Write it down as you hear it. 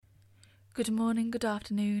Good morning, good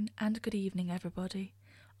afternoon, and good evening, everybody.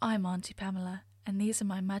 I'm Auntie Pamela, and these are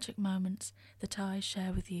my magic moments that I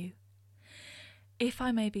share with you. If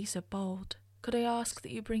I may be so bold, could I ask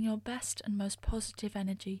that you bring your best and most positive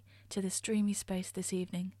energy to this dreamy space this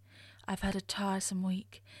evening? I've had a tiresome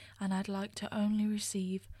week, and I'd like to only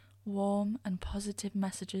receive warm and positive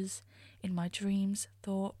messages in my dreams,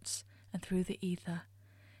 thoughts, and through the ether.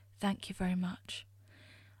 Thank you very much.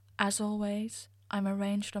 As always, I'm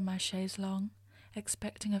arranged on my chaise longue,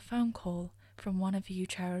 expecting a phone call from one of you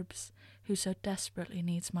cherubs who so desperately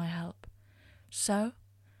needs my help. So,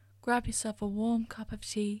 grab yourself a warm cup of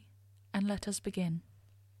tea and let us begin.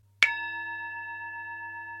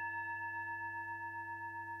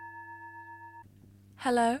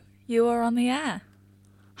 Hello, you are on the air.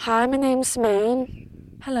 Hi, my name's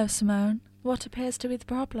Simone. Hello, Simone. What appears to be the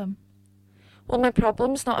problem? Well, my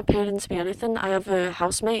problem's not appearing to be anything. I have a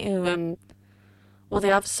housemate who, they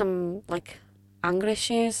have some, anger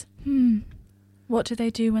issues. What do they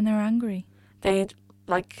do when they're angry? They,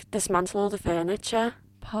 dismantle all the furniture.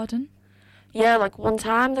 Pardon? Yeah, one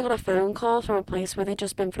time they got a phone call from a place where they'd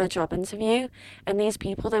just been for a job interview, and these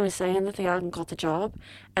people, they were saying that they hadn't got the job,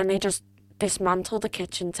 and they just dismantled the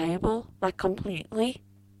kitchen table, completely.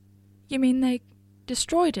 You mean they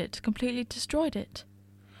destroyed it, completely destroyed it?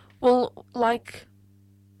 Well,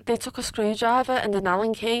 they took a screwdriver and an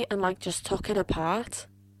Allen key and, just took it apart.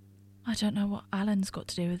 I don't know what Alan's got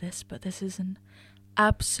to do with this, but this is an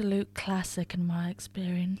absolute classic in my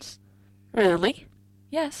experience. Really?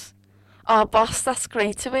 Yes. Oh, boss, that's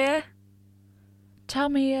great to hear. Tell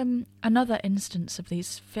me another instance of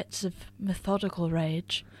these fits of methodical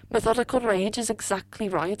rage. Methodical rage is exactly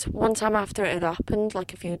right. One time after it had happened,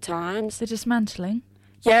 a few times. The dismantling?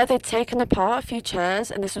 Yeah, they'd taken apart a few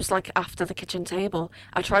chairs, and this was, after the kitchen table.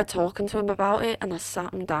 I tried talking to him about it, and I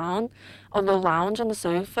sat him down on the lounge on the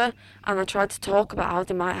sofa, and I tried to talk about how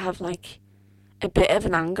they might have, a bit of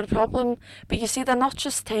an anger problem. But you see, they're not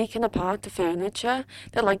just taking apart the furniture.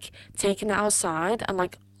 They're, taking it outside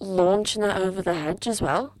and, launching it over the hedge as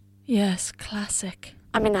well. Yes, classic.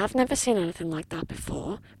 I mean, I've never seen anything like that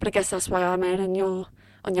before, but I guess that's why I'm here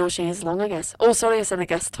on your chaise long, I guess. Oh, sorry, I said I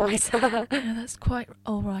guess twice. Yeah, that's quite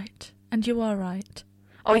all right. And you are right.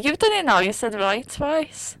 Oh, you've done it now. You said right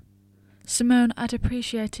twice. Simone, I'd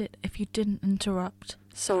appreciate it if you didn't interrupt.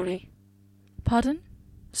 Sorry. Pardon?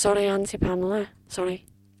 Sorry, Auntie Pamela. Sorry.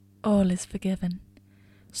 All is forgiven.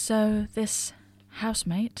 So, this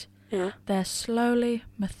housemate, Yeah. they're slowly,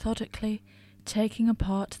 methodically taking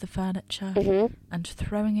apart the furniture and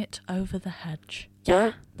throwing it over the hedge.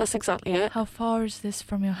 Yeah, that's exactly it. How far is this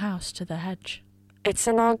from your house to the hedge? It's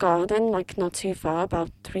in our garden, not too far,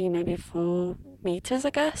 about 3, maybe 4 metres,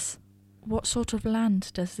 I guess. What sort of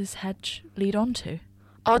land does this hedge lead on to?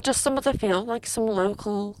 Oh, just some of the field, some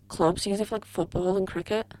local clubs, usually for football and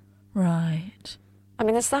cricket. Right. I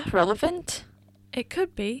mean, is that relevant? It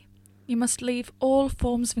could be. You must leave all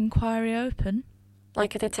forms of inquiry open.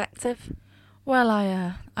 Like a detective? Well,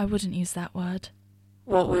 I wouldn't use that word.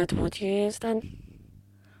 What word would you use then?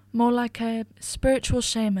 More like a spiritual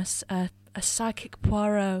Seamus, a psychic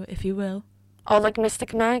Poirot, if you will. Oh, like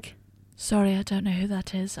Mystic Meg? Sorry, I don't know who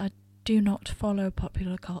that is. I do not follow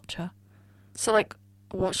popular culture. So,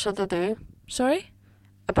 what should I do? Sorry?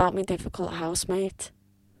 About me difficult housemate.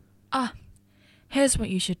 Here's what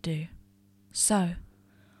you should do. So,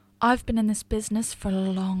 I've been in this business for a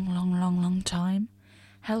long time,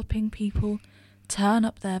 helping people turn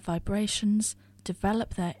up their vibrations,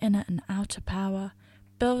 develop their inner and outer power,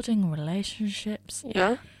 building relationships.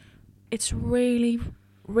 Yeah? It's really,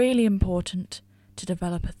 really important to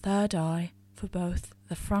develop a third eye for both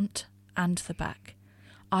the front and the back.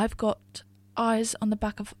 I've got eyes on the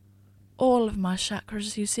back of all of my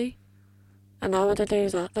chakras, you see. And how would I do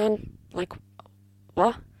that then?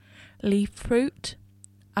 What? Leave fruit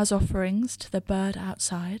as offerings to the bird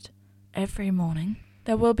outside every morning.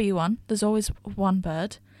 There will be one. There's always one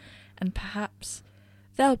bird. And perhaps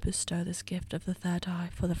they'll bestow this gift of the third eye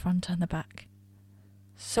for the front and the back.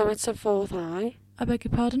 So it's a fourth eye? I beg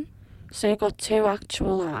your pardon? So you've got 2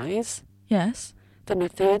 actual eyes, Yes. then a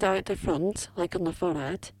third eye at the front, on the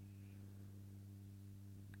forehead,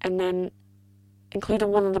 and then including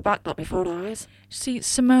one on the back, that'll be 4 eyes. See,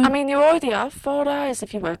 Simone... I mean, you already have 4 eyes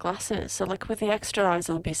if you wear glasses, so with the extra eyes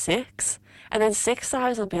it'll be 6, and then 6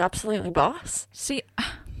 eyes will be absolutely boss. See,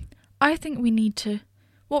 I think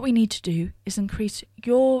what we need to do is increase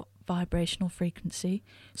your vibrational frequency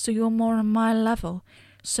so you're more on my level,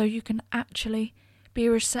 so you can actually be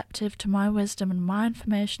receptive to my wisdom and my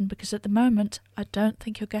information, because at the moment I don't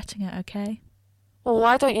think you're getting it, okay? Well,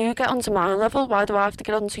 why don't you get onto my level? Why do I have to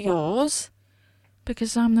get onto yours?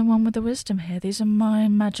 Because I'm the one with the wisdom here. These are my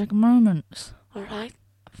magic moments. Alright,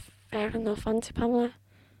 fair enough, Auntie Pamela.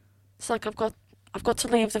 It's like I've got to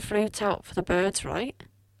leave the fruit out for the birds, right?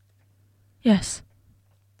 Yes.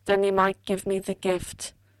 Then you might give me the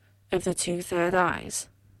gift of the 2 third eyes.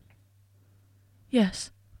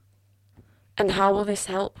 Yes. And how will this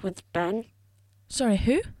help with Ben? Sorry,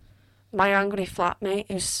 who? My angry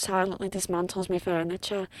flatmate who silently dismantles my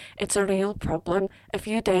furniture. It's a real problem. A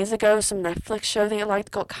few days ago, some Netflix show that you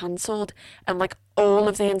liked got cancelled, and like all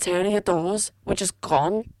of the interior doors were just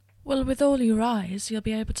gone. Well, with all your eyes, you'll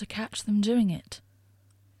be able to catch them doing it.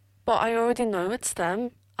 But I already know it's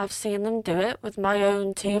them. I've seen them do it with my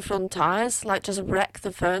own 2 front eyes, like just wreck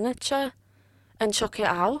the furniture and chuck it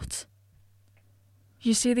out.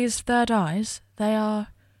 You see these third eyes? They are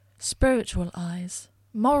spiritual eyes.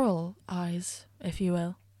 Moral eyes, if you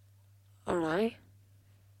will. Alright.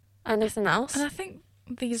 Anything else? And I think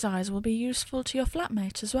these eyes will be useful to your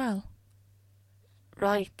flatmate as well.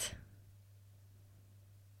 Right.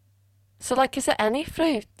 So, like, is it any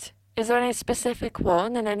fruit? Is there any specific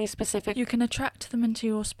one and any specific... You can attract them into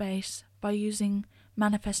your space by using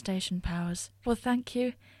manifestation powers. Well, thank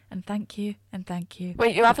you, and thank you, and thank you.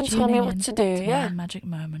 Wait, you haven't told me what to do, yeah? My magic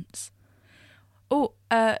moments. Oh,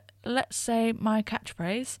 let's say my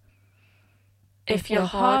catchphrase. If your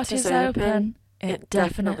heart is open, it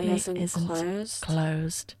definitely isn't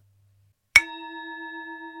closed.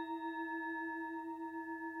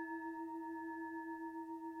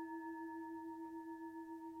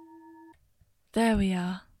 There we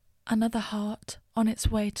are, another heart on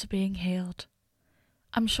its way to being healed.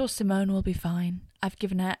 I'm sure Simone will be fine. I've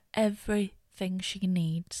given her everything she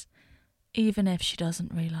needs, even if she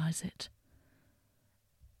doesn't realise it.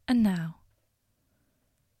 And now,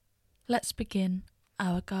 let's begin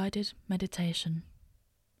our guided meditation.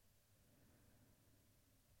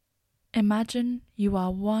 Imagine you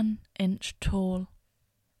are 1 inch tall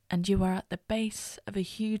and you are at the base of a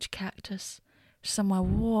huge cactus somewhere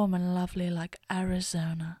warm and lovely like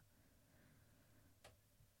Arizona.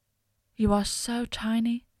 You are so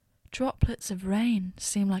tiny, droplets of rain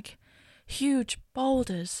seem like huge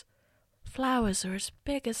boulders. Flowers are as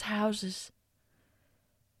big as houses.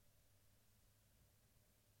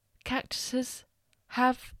 Cactuses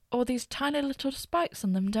have all these tiny little spikes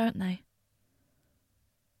on them, don't they?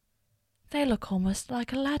 They look almost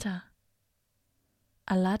like a ladder.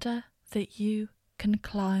 A ladder that you can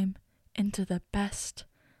climb into the best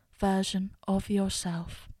version of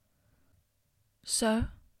yourself. So,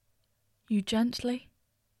 you gently,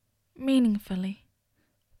 meaningfully,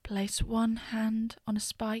 place 1 hand on a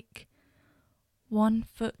spike, 1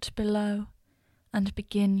 foot below, and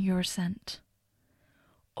begin your ascent.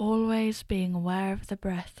 Always being aware of the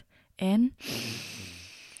breath in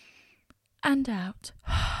and out.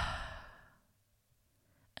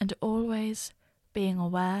 And always being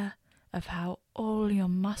aware of how all your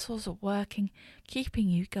muscles are working, keeping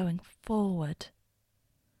you going forward.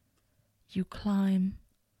 You climb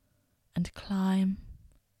and climb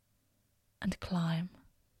and climb.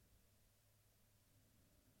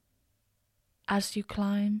 As you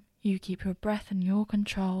climb, you keep your breath in your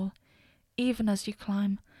control, even as you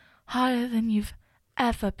climb higher than you've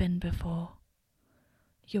ever been before.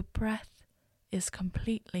 Your breath is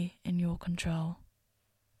completely in your control.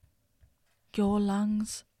 Your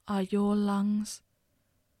lungs are your lungs.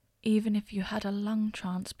 Even if you had a lung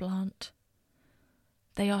transplant,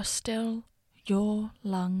 they are still your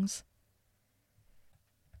lungs.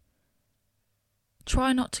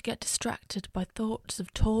 Try not to get distracted by thoughts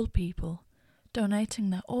of tall people donating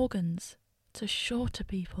their organs to shorter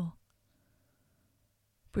people.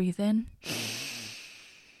 Breathe in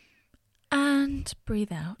and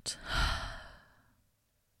breathe out.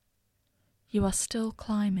 You are still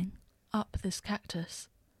climbing up this cactus.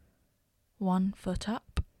 1 foot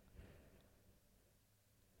up,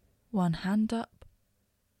 1 hand up,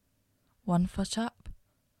 1 foot up,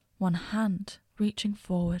 1 hand reaching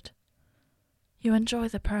forward. You enjoy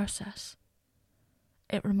the process.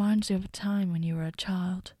 It reminds you of a time when you were a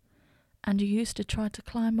child and you used to try to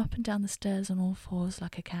climb up and down the stairs on all fours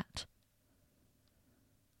like a cat.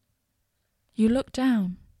 You look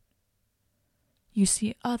down. You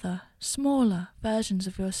see other, smaller versions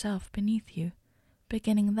of yourself beneath you,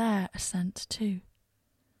 beginning their ascent too.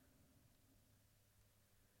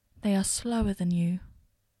 They are slower than you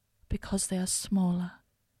because they are smaller.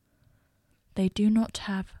 They do not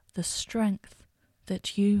have the strength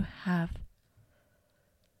that you have.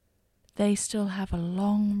 They still have a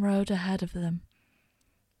long road ahead of them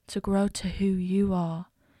to grow to who you are,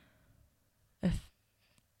 a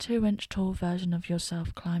 2 inch tall version of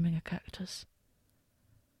yourself climbing a cactus.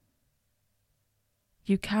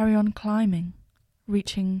 You carry on climbing,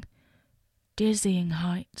 reaching dizzying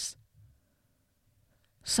heights.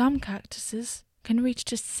 Some cactuses can reach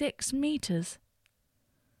to 6 meters.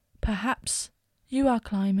 Perhaps you are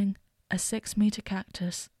climbing a 6-meter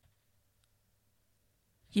cactus.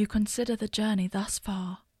 You consider the journey thus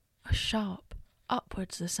far a sharp,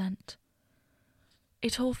 upwards ascent.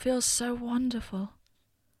 It all feels so wonderful.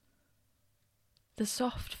 The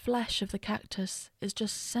soft flesh of the cactus is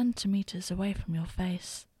just centimeters away from your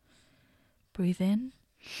face. Breathe in.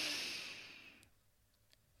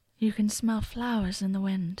 You can smell flowers in the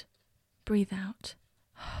wind. Breathe out.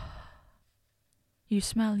 You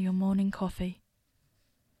smell your morning coffee.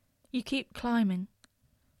 You keep climbing.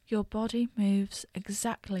 Your body moves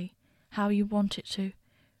exactly how you want it to,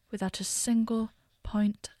 without a single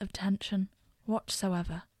point of tension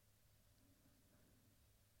whatsoever.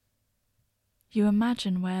 You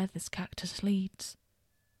imagine where this cactus leads.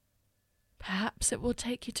 Perhaps it will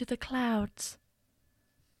take you to the clouds.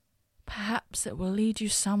 Perhaps it will lead you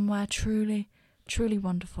somewhere truly, truly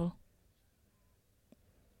wonderful.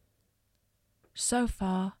 So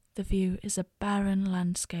far, the view is a barren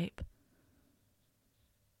landscape.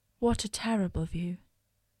 What a terrible view.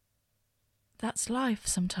 That's life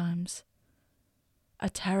sometimes. A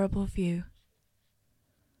terrible view.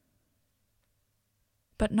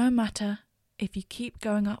 But no matter if you keep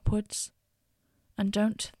going upwards and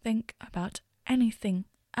don't think about anything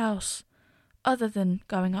else other than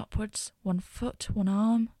going upwards, 1 foot, 1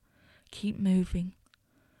 arm, keep moving.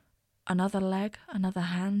 Another leg, another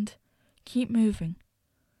hand, keep moving.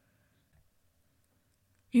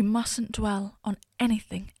 You mustn't dwell on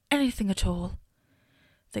anything at all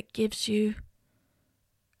that gives you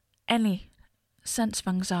any sense of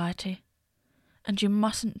anxiety, and you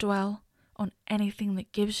mustn't dwell on anything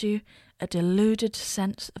that gives you a deluded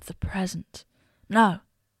sense of the present. No.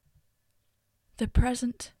 The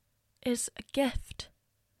present is a gift,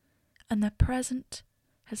 and the present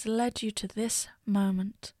has led you to this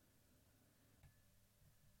moment.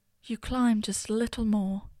 You climb just a little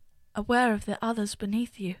more, aware of the others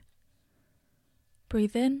beneath you.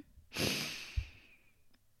 Breathe in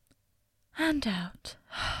and out.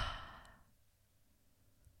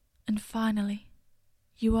 And finally,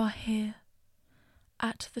 you are here,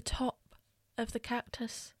 at the top of the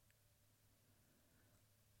cactus.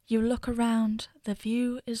 You look around, the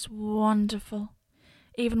view is wonderful,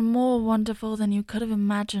 even more wonderful than you could have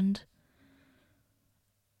imagined.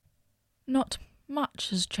 Not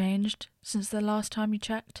much has changed since the last time you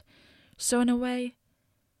checked, so in a way,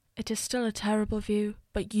 it is still a terrible view,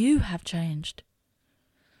 but you have changed.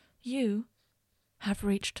 You have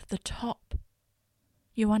reached the top.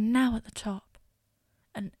 You are now at the top,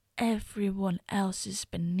 and everyone else is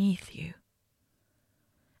beneath you.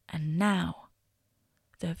 And now,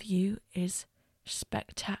 the view is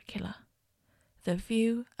spectacular. The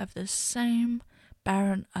view of the same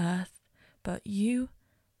barren earth, but you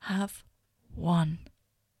have won.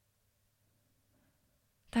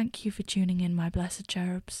 Thank you for tuning in, my blessed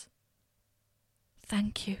cherubs.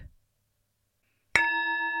 Thank you.